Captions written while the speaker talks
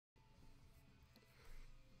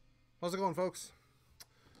How's it going, folks?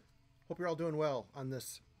 Hope you're all doing well on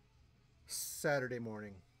this Saturday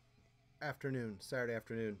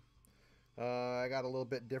afternoon. I got a little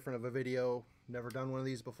bit different of a video. Never done one of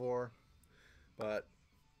these before, but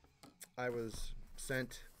I was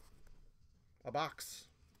sent a box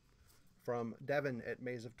from Devon at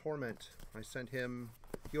Maze of Torment. I sent him,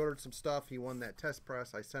 he ordered some stuff. He won that test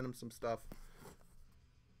press. I sent him some stuff.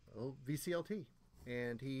 VCLT.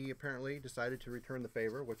 And he apparently decided to return the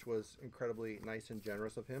favor, which was incredibly nice and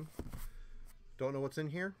generous of him. Don't know what's in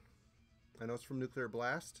here. I know it's from Nuclear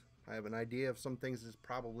Blast. I have an idea of some things that's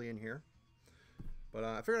probably in here. But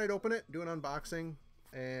I figured I'd open it, do an unboxing,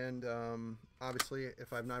 and obviously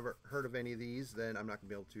if I've never heard of any of these, then I'm not going to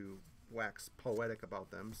be able to wax poetic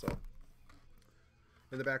about them. So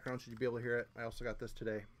in the background, should you be able to hear it, I also got this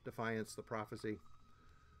today, Defiance, the Prophecy.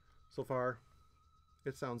 So far,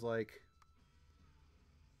 it sounds like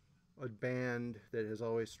a band that has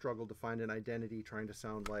always struggled to find an identity, trying to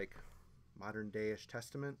sound like modern day-ish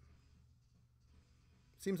Testament.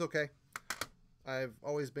 Seems okay. I've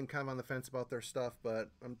always been kind of on the fence about their stuff, but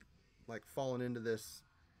I'm like falling into this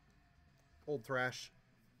old thrash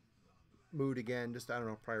mood again. Just, I don't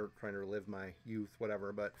know, probably trying to relive my youth,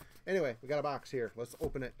 whatever. But anyway, we got a box here. Let's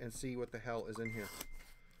open it and see what the hell is in here.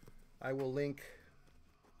 I will link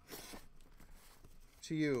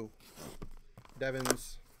to you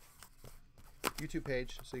Devon's YouTube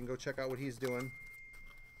page so you can go check out what he's doing.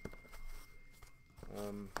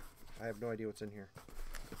 I have no idea what's in here.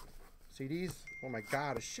 CDs? Oh my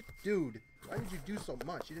god, a shit, dude. Why did you do so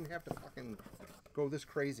much? You didn't have to fucking go this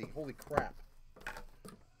crazy. Holy crap.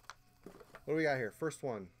 What do we got here? First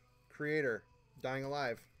one. Creator. Dying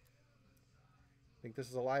Alive. I think this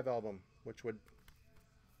is a live album, which would...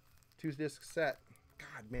 2-disc set.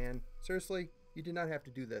 God, man. Seriously? You did not have to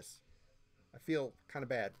do this. I feel kind of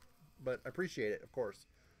bad, but I appreciate it, of course.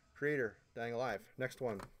 Creator. Dying Alive. Next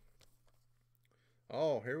one.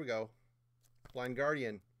 Oh, here we go. Blind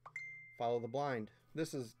Guardian. Follow the Blind.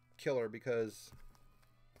 This is killer because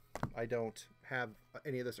I don't have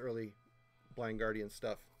any of this early Blind Guardian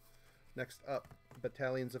stuff. Next up,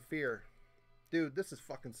 Battalions of Fear. Dude, this is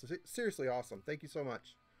fucking seriously awesome. Thank you so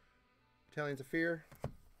much. Battalions of Fear.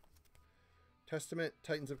 Testament,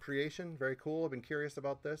 Titans of Creation. Very cool. I've been curious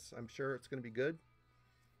about this. I'm sure it's going to be good.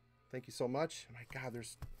 Thank you so much. Oh my god,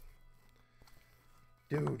 there's...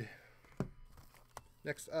 Dude.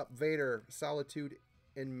 Next up, Vader, Solitude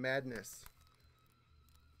in Madness.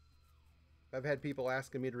 I've had people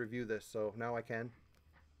asking me to review this, so now I can.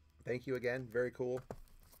 Thank you again. Very cool.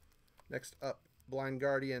 Next up, Blind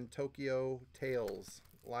Guardian, Tokyo Tales.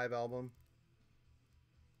 Live album.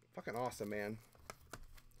 Fucking awesome, man.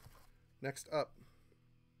 Next up,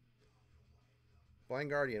 Blind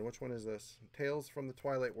Guardian. Which one is this? Tales from the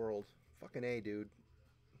Twilight World. Fucking A, dude.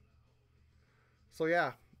 So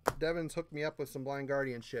yeah, Devon's hooked me up with some Blind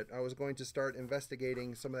Guardian shit. I was going to start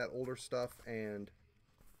investigating some of that older stuff, and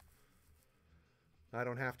I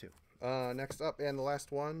don't have to. Next up, and the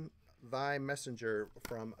last one, Thy Messenger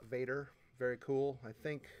from Vader. Very cool. I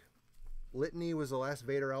think Litany was the last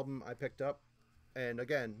Vader album I picked up. And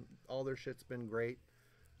again, all their shit's been great.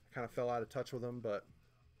 I kind of fell out of touch with them, but...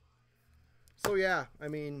 So yeah, I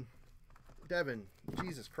mean, Devon,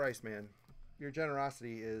 Jesus Christ, man. Your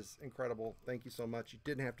generosity is incredible. Thank you so much. You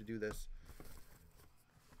didn't have to do this.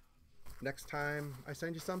 Next time I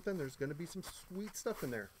send you something, there's going to be some sweet stuff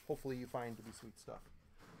in there. Hopefully you find to be sweet stuff.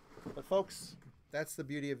 But folks, that's the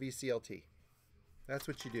beauty of VCLT. That's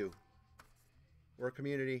what you do. We're a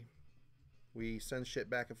community. We send shit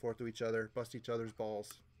back and forth to each other, bust each other's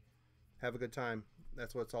balls, have a good time.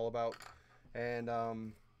 That's what it's all about. And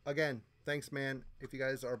again, thanks, man. If you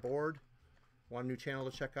guys are bored, want a new channel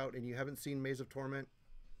to check out, and you haven't seen Maze of Torment,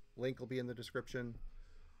 link will be in the description.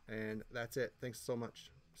 And that's it. Thanks so much.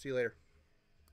 See you later.